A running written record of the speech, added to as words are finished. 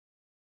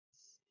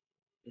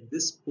In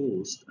this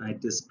post, I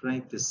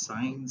describe the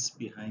science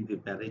behind the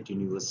Barrett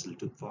Universal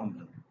II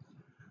formula.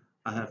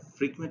 I have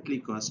frequently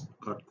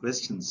got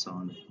questions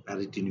on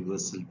Barrett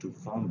Universal II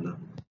formula,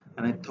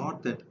 and I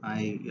thought that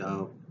I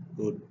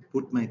would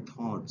put my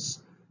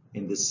thoughts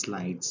in the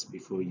slides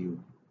before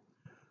you.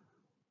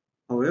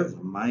 However,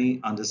 my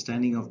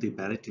understanding of the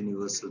Barrett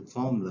Universal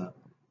formula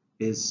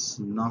is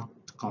not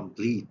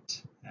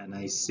complete, and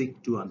I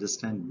seek to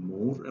understand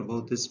more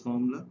about this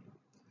formula.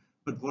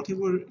 But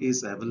whatever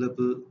is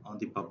available on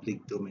the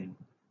public domain,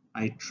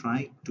 I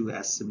try to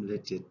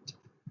assimilate it,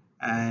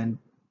 and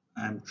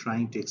I'm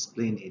trying to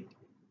explain it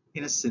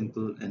in a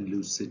simple and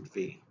lucid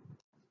way.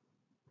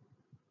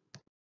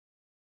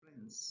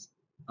 Friends,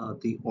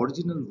 the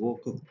original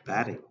work of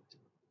Barrett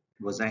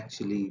was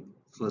actually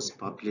first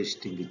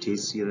published in the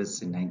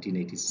JCRS in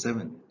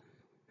 1987,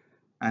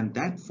 and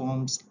that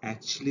forms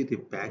actually the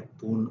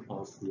backbone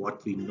of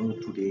what we know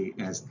today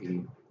as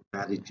the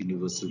Barrett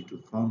Universal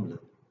II formula.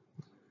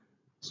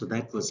 So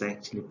that was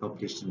actually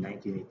published in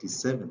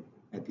 1987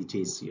 at the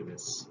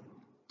JCRS.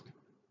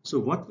 So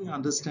what we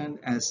understand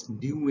as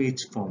new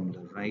age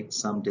formula, right?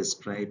 Some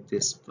describe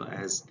this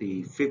as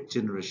the fifth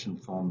generation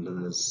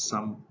formulas,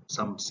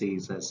 some say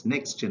it as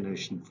next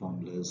generation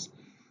formulas.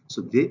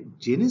 So the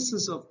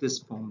genesis of this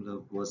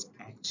formula was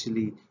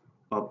actually,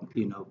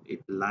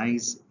 it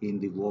lies in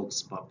the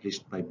works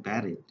published by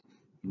Barrett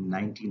in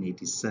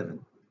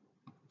 1987.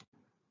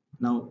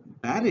 Now,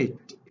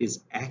 Barrett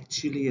is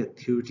actually a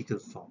theoretical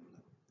formula.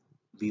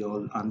 We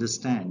all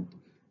understand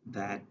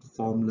that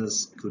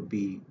formulas could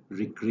be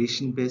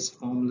regression-based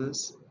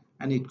formulas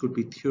and it could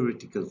be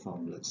theoretical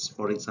formulas.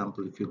 For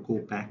example, if you go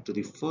back to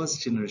the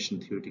first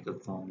generation theoretical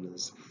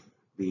formulas,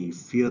 the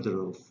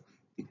Fyodorov,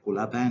 the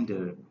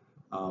Kolabander,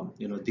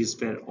 these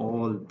were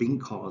all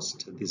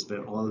Binghorst, these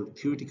were all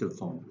theoretical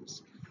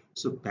formulas.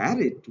 So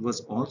Barrett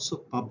was also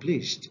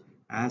published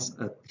as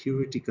a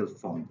theoretical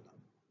formula.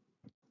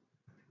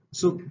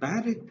 So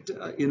Barrett,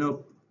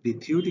 the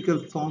theoretical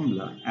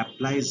formula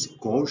applies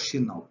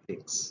Gaussian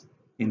optics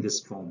in this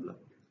formula.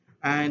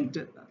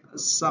 And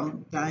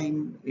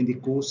sometime in the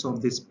course of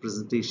this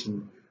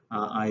presentation,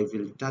 I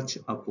will touch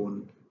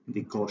upon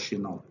the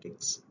Gaussian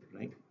optics,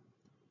 right?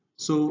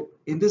 So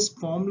in this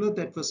formula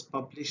that was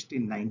published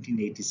in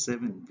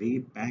 1987, way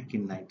back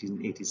in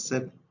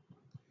 1987,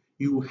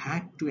 you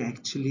had to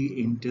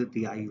actually enter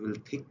the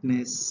IOL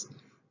thickness,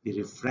 the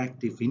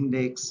refractive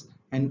index,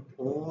 and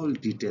all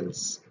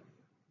details.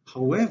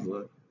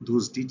 However,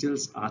 those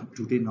details are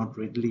today not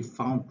readily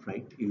found,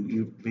 right?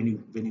 When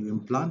you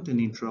implant an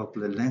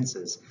intraocular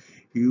lenses,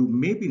 you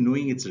may be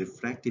knowing its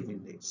refractive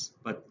index,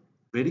 but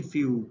very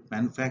few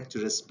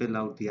manufacturers spell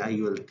out the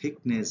IOL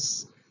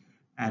thickness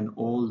and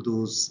all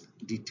those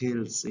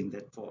details in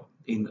that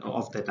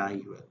of that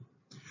IOL.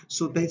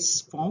 So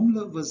this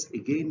formula was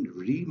again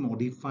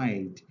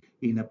remodified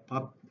in a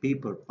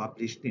paper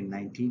published in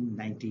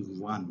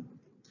 1991,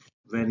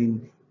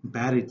 wherein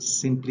Barrett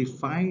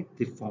simplified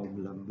the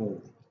formula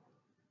more.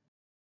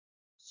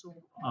 So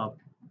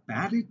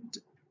Barrett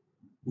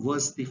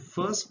was the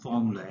first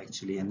formula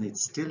actually, and it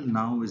still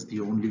now is the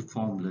only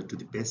formula to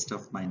the best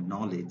of my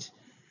knowledge,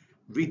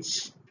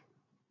 which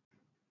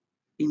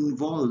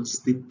involves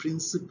the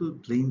principal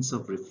planes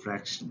of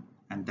refraction,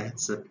 and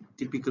that's a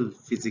typical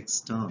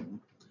physics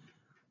term.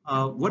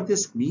 What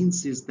this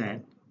means is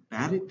that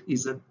Barrett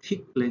is a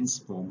thick lens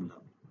formula.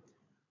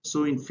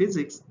 So in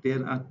physics,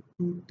 there are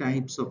two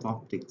types of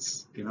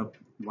optics.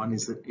 One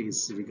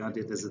is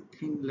regarded as a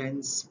thin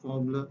lens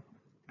formula,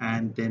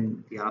 and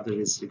then the other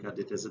is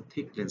regarded as a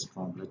thick lens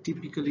formula.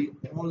 Typically,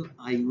 all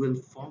IOL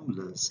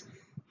formulas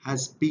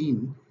has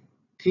been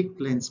thin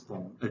lens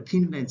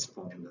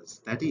formulas.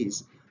 That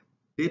is,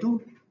 they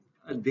don't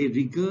they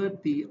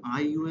regard the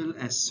IOL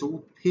as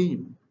so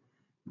thin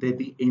that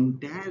the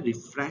entire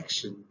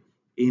refraction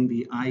in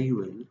the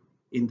IOL,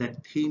 in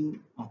that thin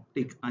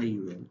optic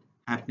IOL,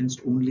 happens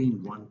only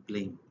in one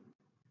plane.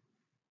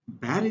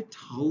 Barrett,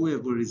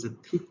 however, is a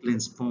thick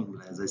lens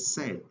formula, as I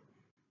said,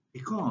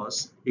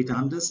 because it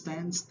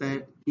understands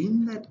that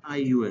in that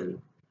IOL,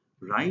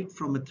 right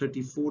from a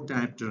 34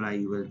 diopter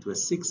IOL to a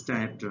 6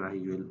 diopter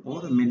IOL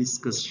or a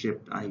meniscus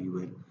shaped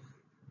IOL,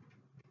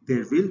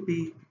 there will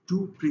be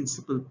two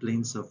principal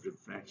planes of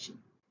refraction.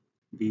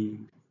 The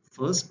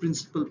first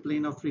principal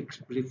plane of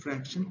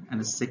refraction and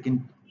a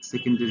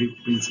secondary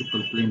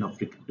principal plane of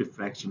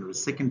refraction, or a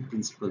second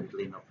principal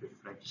plane of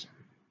refraction.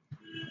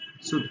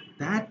 So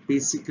that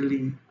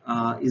basically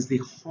is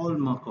the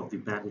hallmark of the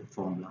Barrett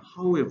formula.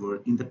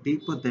 However, in the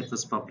paper that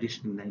was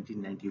published in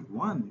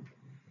 1991,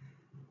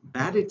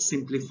 Barrett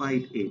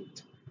simplified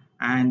it,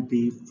 and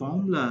the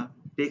formula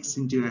takes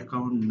into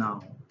account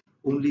now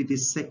only the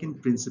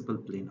second principal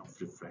plane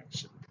of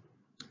refraction.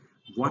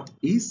 What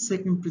is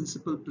second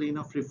principal plane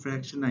of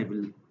refraction, I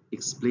will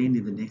explain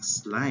in the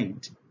next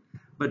slide.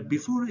 But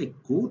before I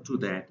go to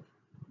that,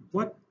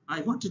 what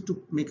I wanted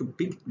to make a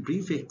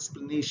brief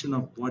explanation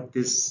of what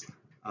this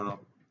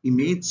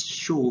image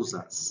shows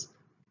us.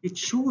 It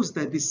shows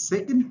that the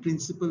second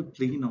principal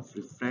plane of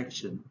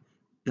refraction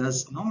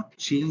does not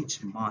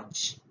change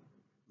much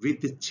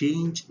with the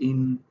change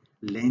in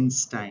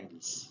lens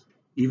styles.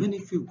 Even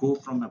if you go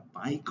from a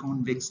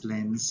biconvex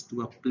lens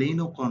to a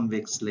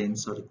plano-convex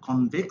lens or a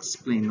convex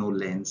plano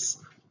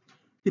lens,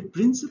 the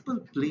principal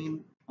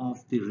plane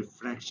of the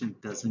refraction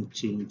doesn't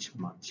change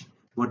much.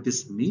 What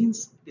this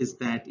means is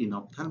that in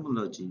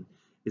ophthalmology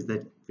is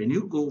that when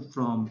you go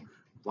from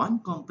one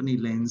company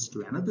lens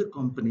to another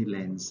company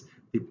lens,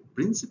 the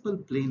principal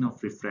plane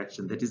of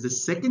refraction, that is the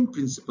second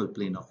principal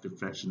plane of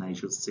refraction, I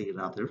should say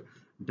rather,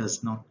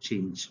 does not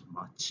change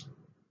much.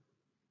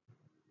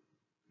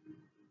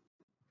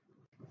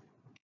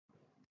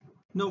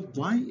 Now,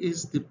 why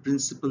is the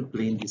principal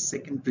plane, the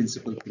second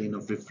principal plane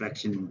of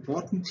refraction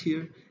important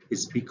here?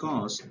 Is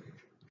because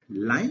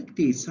like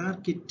the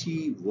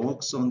SRKT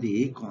works on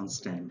the A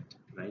constant,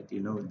 right? You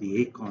know,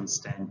 the A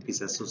constant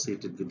is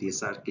associated with the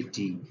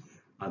SRKT.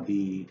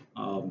 The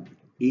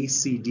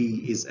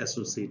ACD is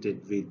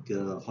associated with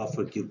the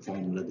Hofer-Cube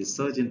formula. The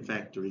surgeon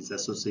factor is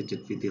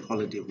associated with the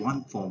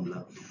Holiday-1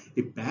 formula.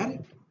 A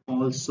Barrett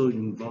also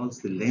involves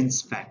the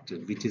lens factor,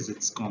 which is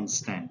its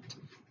constant,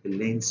 the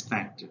lens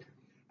factor.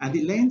 And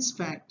the lens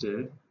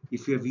factor,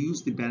 if you have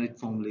used the Barrett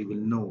formula, you will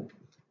know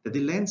that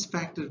the lens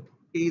factor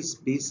is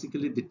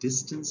basically the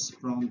distance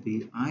from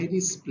the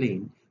iris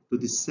plane to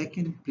the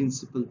second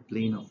principal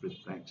plane of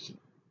refraction.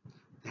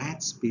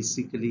 That's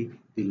basically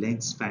the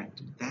lens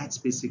factor. That's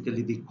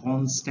basically the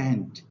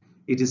constant.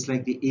 It is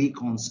like the A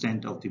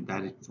constant of the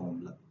Barrett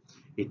formula.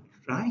 It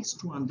tries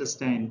to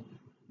understand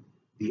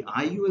the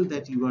IOL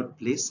that you are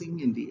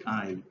placing in the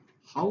eye.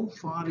 How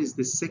far is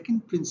the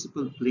second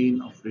principal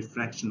plane of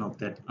refraction of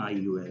that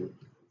IOL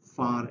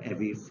far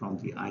away from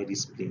the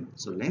iris plane?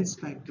 So lens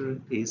factor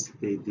is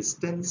the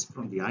distance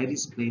from the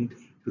iris plane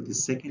to the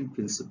second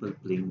principal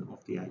plane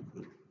of the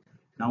IOL.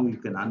 Now you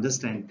can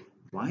understand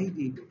why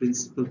the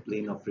principal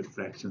plane of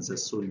refractions are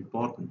so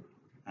important,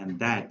 and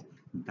that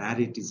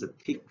Barrett is a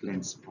thick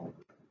lens formula.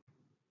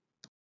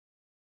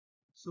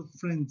 So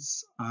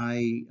friends,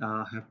 I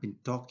have been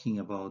talking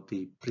about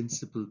the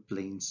principal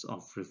planes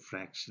of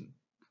refraction.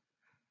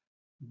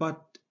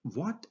 But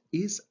what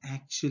is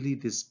actually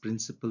this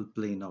principal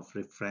plane of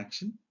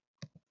refraction?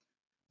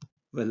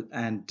 Well,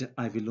 and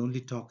I will only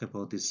talk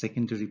about the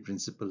secondary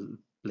principal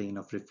plane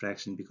of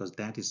refraction because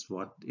that is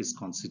what is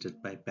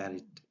considered by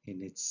Barrett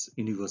in its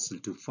Universal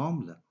II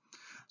formula.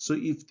 So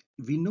if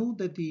we know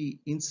that the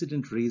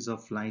incident rays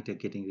of light are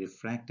getting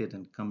refracted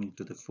and coming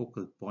to the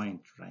focal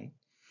point, right?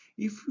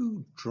 If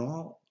you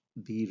draw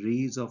the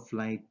rays of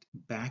light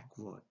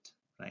backward,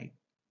 right,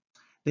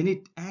 then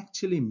it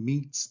actually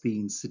meets the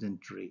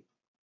incident ray,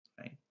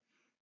 right?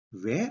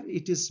 Where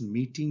it is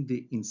meeting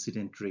the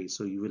incident ray.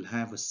 So you will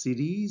have a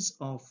series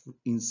of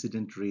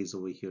incident rays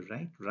over here,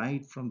 right?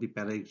 Right from the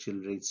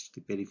paraxial rays to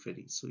the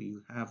periphery. So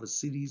you have a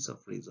series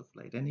of rays of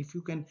light. And if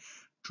you can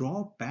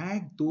draw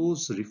back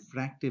those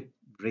refractive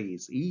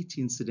rays, each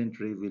incident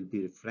ray will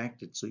be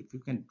refracted. So if you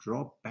can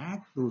draw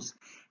back those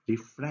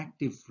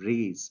refractive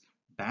rays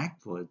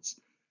backwards,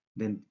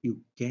 then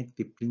you get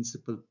the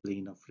principal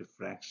plane of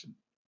refraction.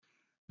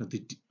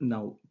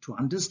 Now, to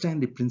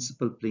understand the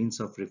principal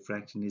planes of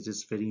refraction, it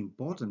is very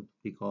important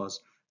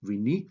because we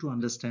need to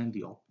understand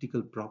the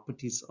optical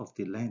properties of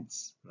the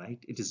lens,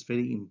 right? It is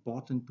very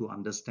important to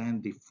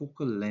understand the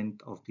focal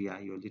length of the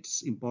IOL. It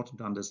is important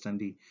to understand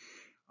the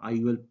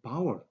IOL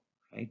power,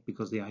 right?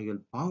 Because the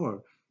IOL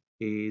power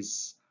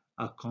is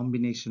a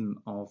combination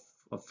of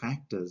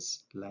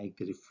factors like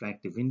the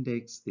refractive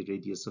index, the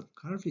radius of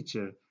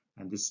curvature,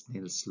 and the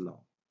Snell's law.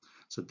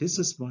 So this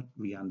is what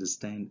we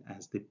understand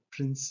as the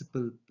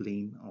principal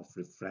plane of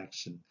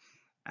refraction,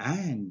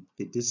 and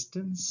the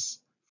distance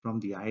from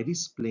the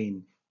iris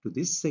plane to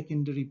this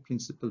secondary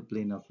principal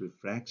plane of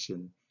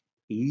refraction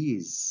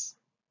is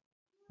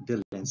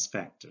the lens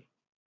factor.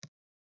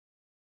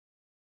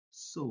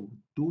 So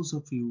those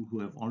of you who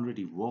have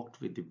already worked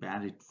with the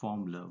Barrett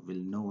formula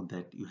will know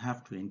that you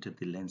have to enter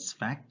the lens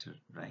factor,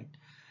 right?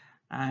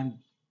 And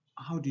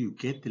how do you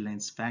get the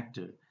lens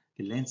factor?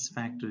 The lens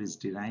factor is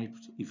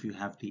derived if you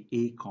have the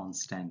A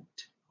constant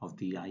of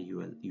the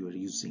IOL you are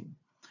using.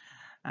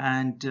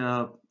 And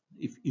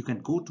if you can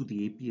go to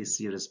the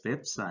APSCRS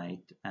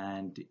website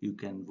and you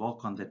can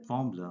work on that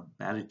formula,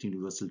 Barrett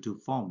Universal II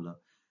formula,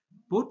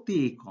 put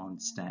the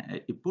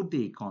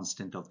A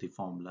constant of the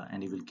formula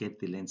and you will get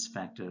the lens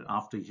factor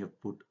after you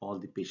have put all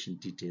the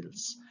patient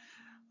details.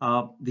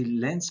 The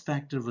lens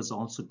factor was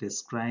also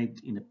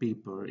described in a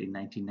paper in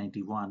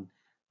 1991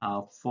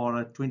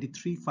 for a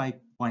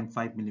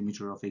 23.5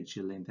 millimeter of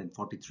axial length and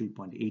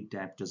 43.8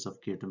 diopters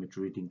of keratometry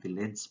reading. The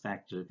lens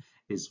factor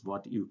is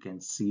what you can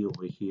see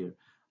over here.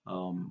 I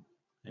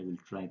will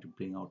try to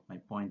bring out my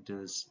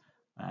pointers,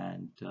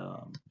 and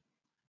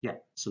yeah,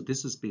 so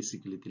this is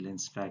basically the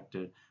lens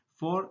factor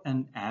for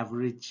an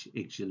average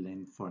axial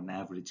length for an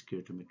average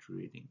keratometry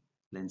reading.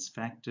 Lens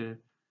factor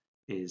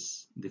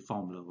is the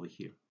formula over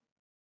here.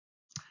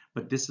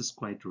 But this is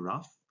quite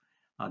rough.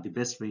 The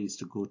best way is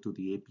to go to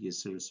the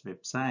APSCRS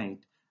website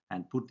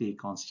and put the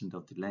constant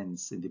of the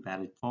lens in the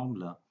Barrett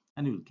formula,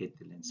 and you will get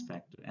the lens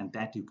factor, and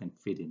that you can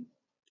fit in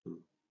to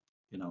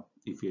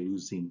if you're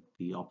using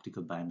the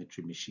optical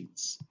biometry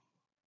machines.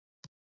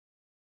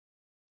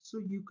 So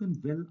you can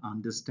well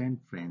understand,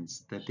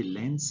 friends, that the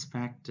lens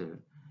factor,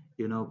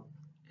 you know,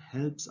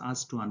 helps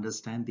us to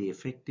understand the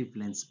effective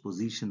lens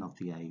position of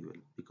the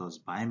IOL, because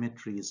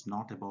biometry is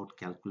not about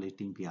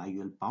calculating the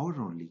IOL power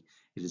only.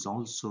 It is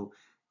also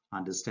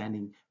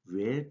understanding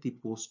where the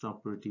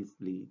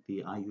postoperatively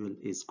the IOL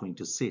is going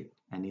to sit.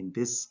 And in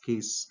this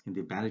case, in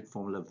the Barrett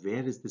formula,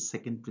 where is the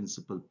second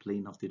principal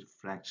plane of the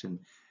refraction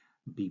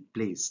be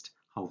placed?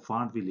 How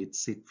far will it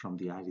sit from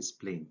the iris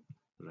plane,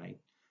 right?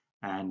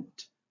 And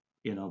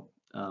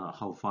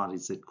how far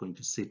is it going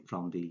to sit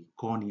from the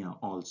cornea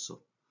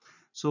also?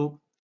 So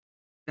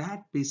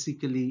that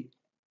basically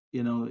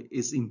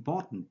is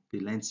important. The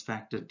lens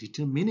factor,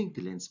 determining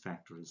the lens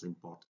factor is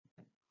important.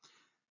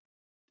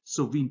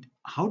 So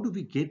how do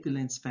we get the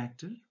lens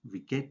factor? We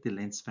get the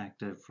lens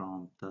factor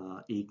from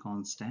the A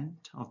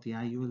constant of the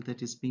IOL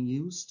that is being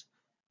used.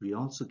 We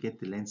also get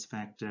the lens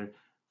factor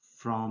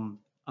from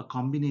a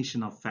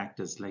combination of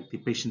factors like the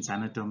patient's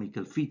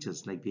anatomical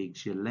features like the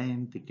axial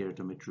length, the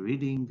keratometry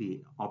reading,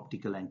 the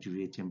optical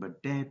anterior chamber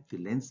depth, the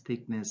lens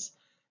thickness,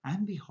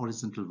 and the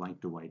horizontal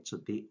wide to wide. So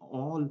they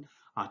all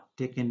are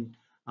taken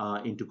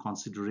into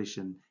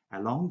consideration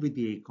along with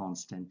the A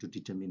constant to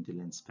determine the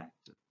lens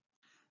factor.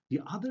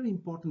 The other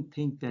important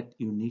thing that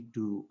you need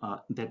to,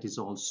 that is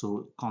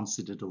also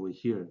considered over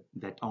here,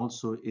 that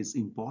also is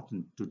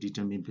important to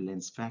determine the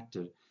lens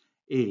factor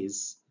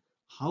is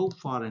how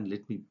far, and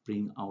let me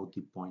bring out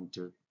the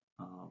pointer.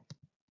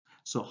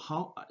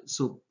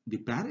 So the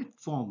Barrett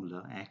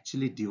formula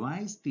actually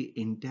divides the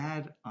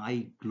entire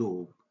eye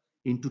globe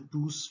into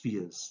two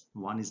spheres.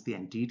 One is the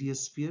anterior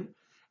sphere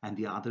and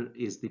the other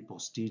is the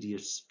posterior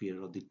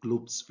sphere or the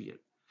globe sphere.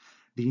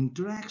 The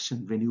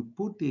interaction, when you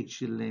put the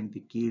axial length, the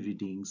K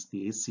readings,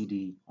 the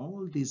ACD,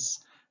 all this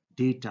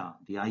data,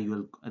 the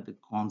IOL, the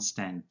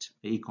constant,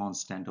 A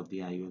constant of the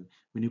IOL,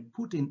 when you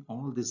put in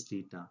all this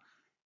data,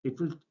 it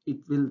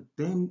will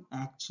then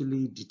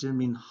actually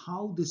determine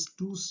how these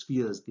two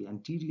spheres, the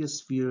anterior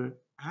sphere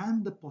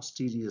and the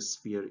posterior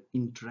sphere,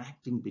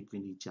 interacting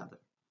between each other.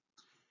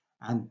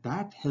 And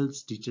that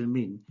helps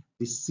determine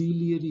the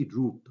ciliary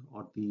root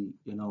or the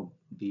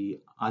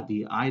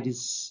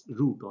iris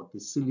root or the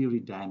ciliary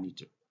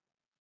diameter.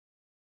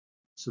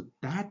 So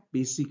that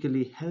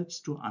basically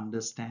helps to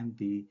understand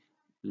the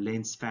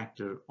lens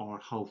factor or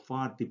how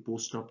far the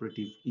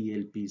postoperative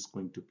ELP is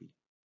going to be.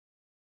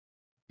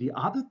 The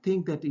other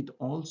thing that it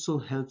also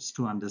helps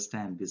to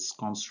understand this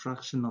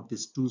construction of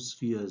these two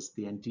spheres,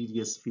 the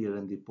anterior sphere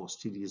and the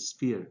posterior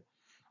sphere,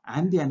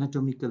 and the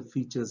anatomical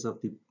features of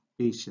the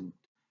patient,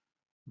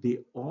 they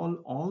all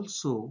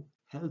also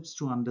helps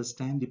to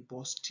understand the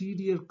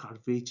posterior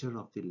curvature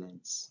of the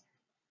lens.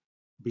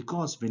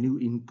 Because when you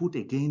input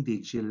again the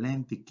axial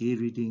length, the K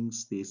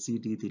readings, the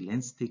ACD, the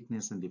lens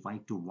thickness, and the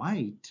wide to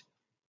wide,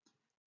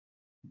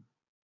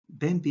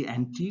 then the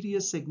anterior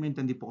segment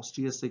and the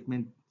posterior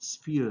segment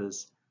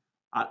spheres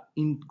are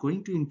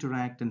going to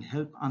interact and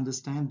help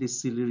understand the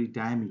ciliary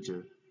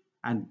diameter.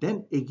 And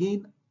then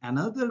again,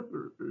 another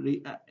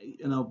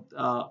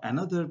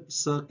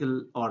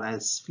circle or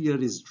a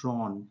sphere is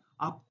drawn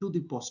up to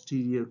the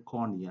posterior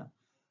cornea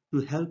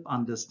to help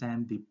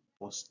understand the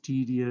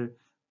posterior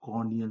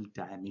corneal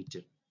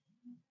diameter.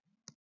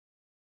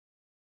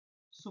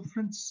 So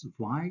friends,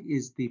 why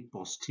is the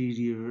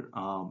posterior,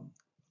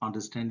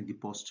 understanding the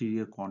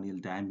posterior corneal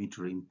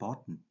diameter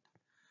important?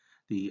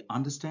 The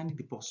understanding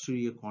the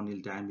posterior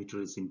corneal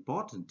diameter is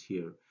important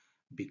here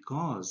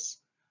because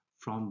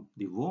from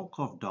the work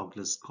of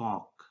Douglas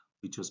Koch,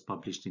 which was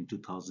published in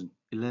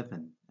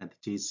 2011 at the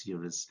J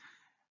series,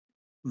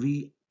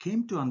 we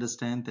came to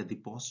understand that the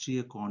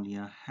posterior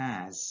cornea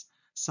has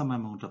some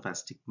amount of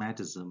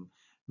astigmatism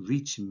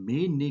which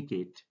may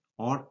negate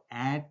or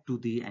add to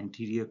the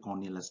anterior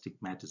corneal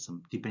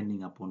astigmatism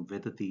depending upon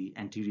whether the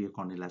anterior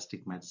corneal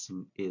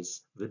astigmatism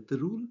is with the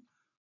rule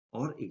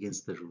or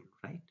against the rule,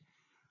 right?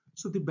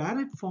 So the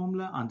Barrett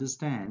formula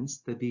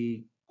understands that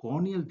the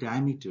corneal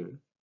diameter,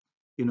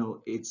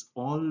 it's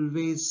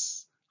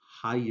always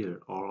higher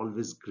or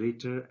always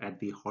greater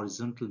at the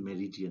horizontal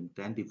meridian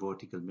than the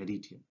vertical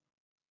meridian.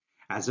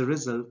 As a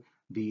result,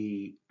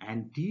 the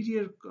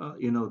anterior,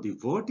 the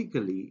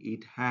vertically,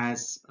 it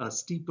has a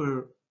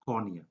steeper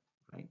cornea,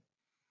 right?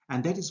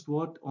 And that is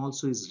what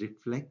also is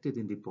reflected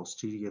in the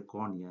posterior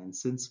cornea. And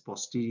since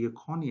posterior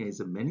cornea is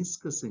a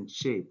meniscus in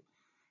shape,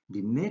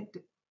 the net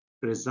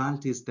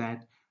result is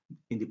that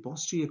in the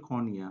posterior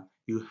cornea,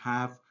 you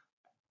have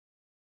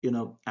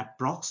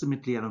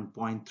approximately around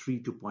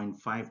 0.3 to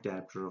 0.5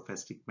 diopter of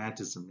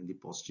astigmatism in the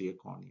posterior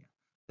cornea.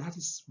 That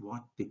is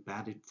what the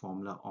Barrett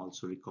formula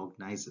also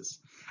recognizes.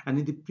 And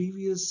in the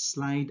previous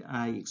slide,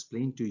 I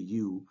explained to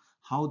you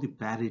how the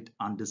Barrett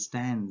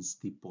understands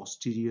the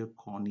posterior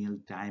corneal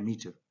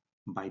diameter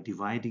by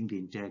dividing the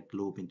entire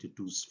globe into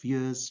two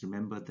spheres.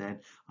 Remember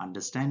that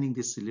understanding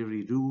the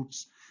ciliary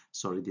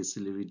the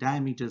ciliary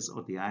diameters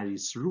or the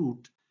iris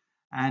root,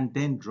 and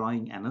then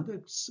drawing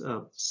another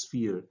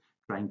sphere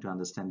trying to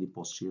understand the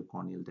posterior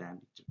corneal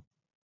diameter.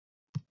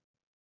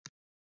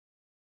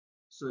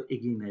 So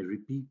again, I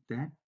repeat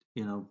that,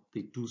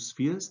 the two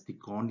spheres, the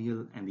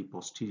corneal and the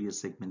posterior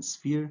segment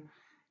sphere,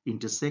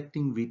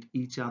 intersecting with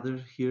each other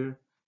here,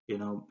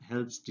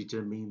 helps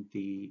determine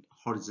the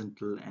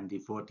horizontal and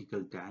the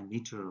vertical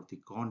diameter of the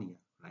cornea,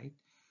 right?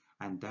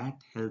 And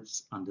that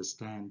helps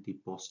understand the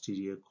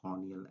posterior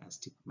corneal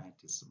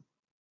astigmatism.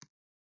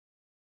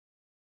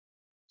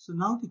 So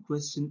now the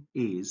question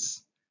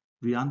is,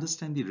 we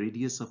understand the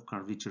radius of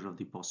curvature of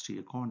the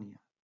posterior cornea,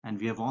 and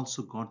we have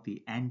also got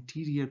the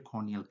anterior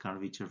corneal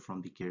curvature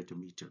from the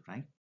keratometer,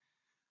 right?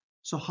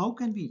 So how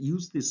can we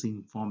use this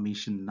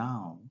information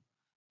now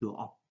to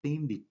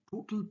obtain the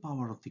total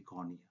power of the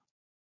cornea?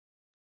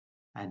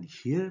 And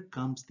here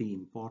comes the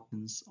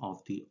importance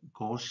of the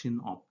Gaussian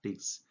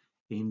optics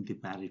in the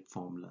Barrett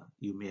formula.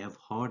 You may have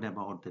heard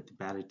about that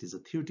Barrett is a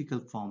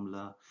theoretical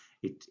formula.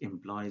 It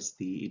involves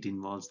the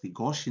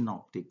Gaussian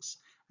optics,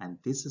 and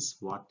this is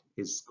what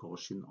is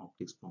Gaussian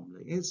optics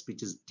formula is,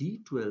 which is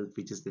D12,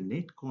 which is the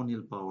net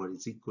corneal power,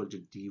 is equal to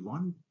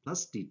D1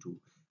 plus D2.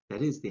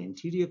 That is the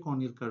anterior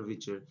corneal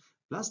curvature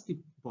plus the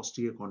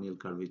posterior corneal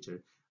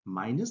curvature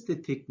minus the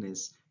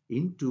thickness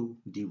into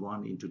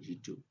D1 into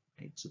D2.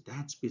 Right? So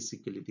that's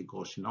basically the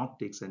Gaussian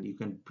optics, and you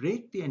can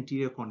break the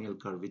anterior corneal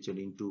curvature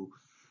into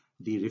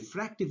the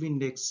refractive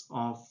index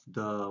of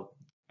the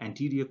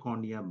anterior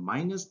cornea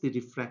minus the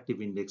refractive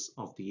index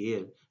of the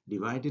air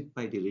divided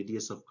by the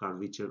radius of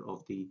curvature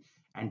of the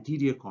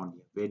anterior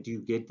cornea. Where do you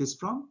get this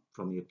from?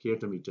 From your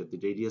keratometer, the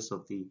radius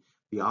of the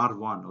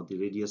R1, or the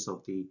radius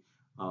of the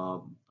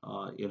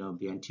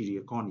the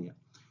anterior cornea.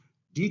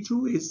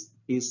 D2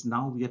 is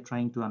now we are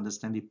trying to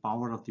understand the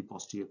power of the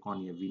posterior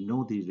cornea. We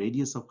know the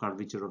radius of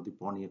curvature of the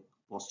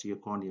posterior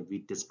cornea. We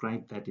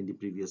described that in the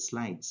previous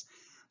slides.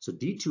 So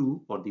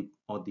D2,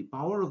 or the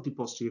power of the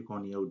posterior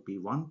cornea, would be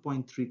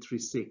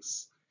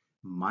 1.336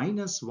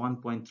 minus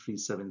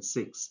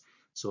 1.376.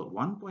 So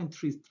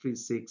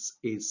 1.336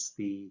 is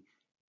the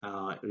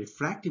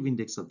refractive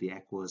index of the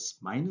aqueous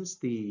minus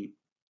the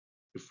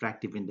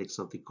refractive index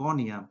of the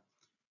cornea,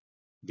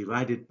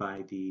 divided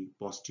by the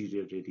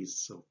posterior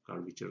radius of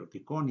curvature of the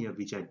cornea,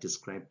 which I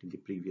described in the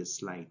previous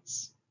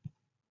slides.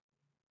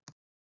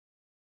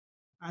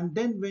 And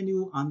then when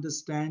you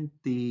understand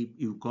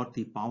you've got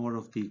the power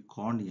of the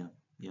cornea,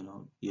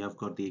 you have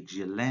got the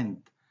axial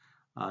length,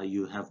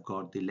 you have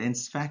got the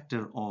lens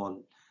factor,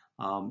 all.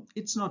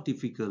 It's not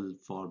difficult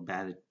for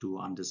Barrett to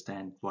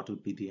understand what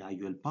would be the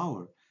IOL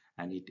power,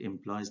 and it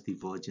employs the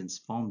Vergennes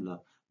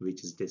formula,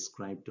 which is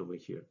described over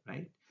here,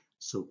 right?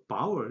 So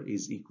power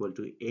is equal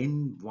to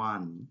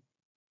N1,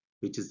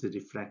 which is the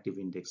refractive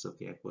index of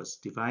the aqueous,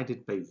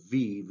 divided by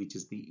V, which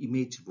is the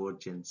image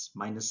Vergennes,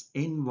 minus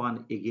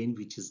N1 again,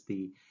 which is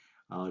the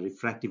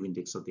refractive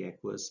index of the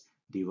aqueous,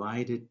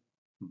 divided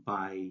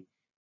by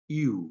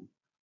U,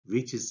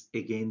 which is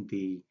again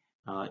the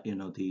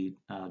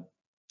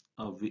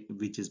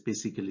which is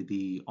basically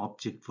the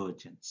object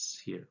Vergennes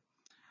here.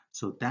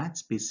 So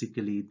that's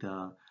basically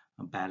the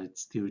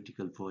Barrett's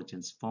theoretical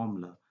Vergennes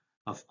formula.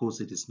 Of course,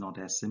 it is not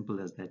as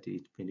simple as that.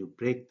 When you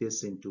break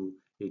this into,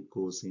 it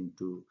goes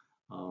into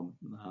a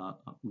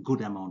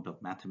good amount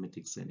of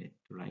mathematics in it,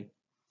 right?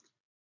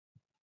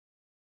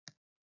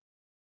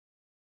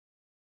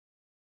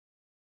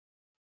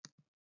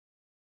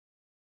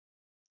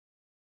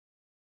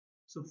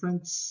 So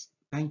friends,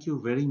 thank you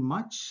very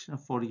much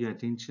for your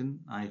attention.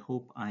 I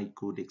hope I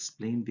could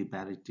explain the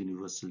Barrett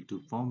Universal II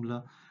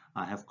formula.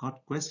 I have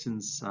got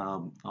questions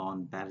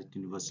on Barrett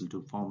Universal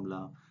II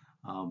formula,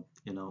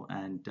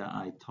 and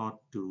I thought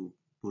to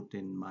put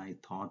in my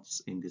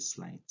thoughts in the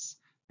slides.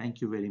 Thank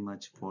you very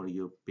much for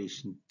your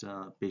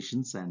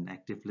patience and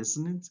active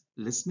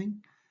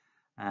listening.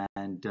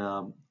 And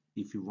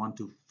if you want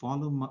to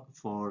follow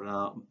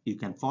you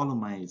can follow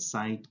my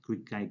site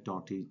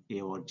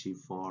quickguide.org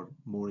for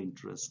more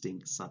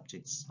interesting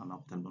subjects on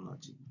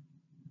ophthalmology.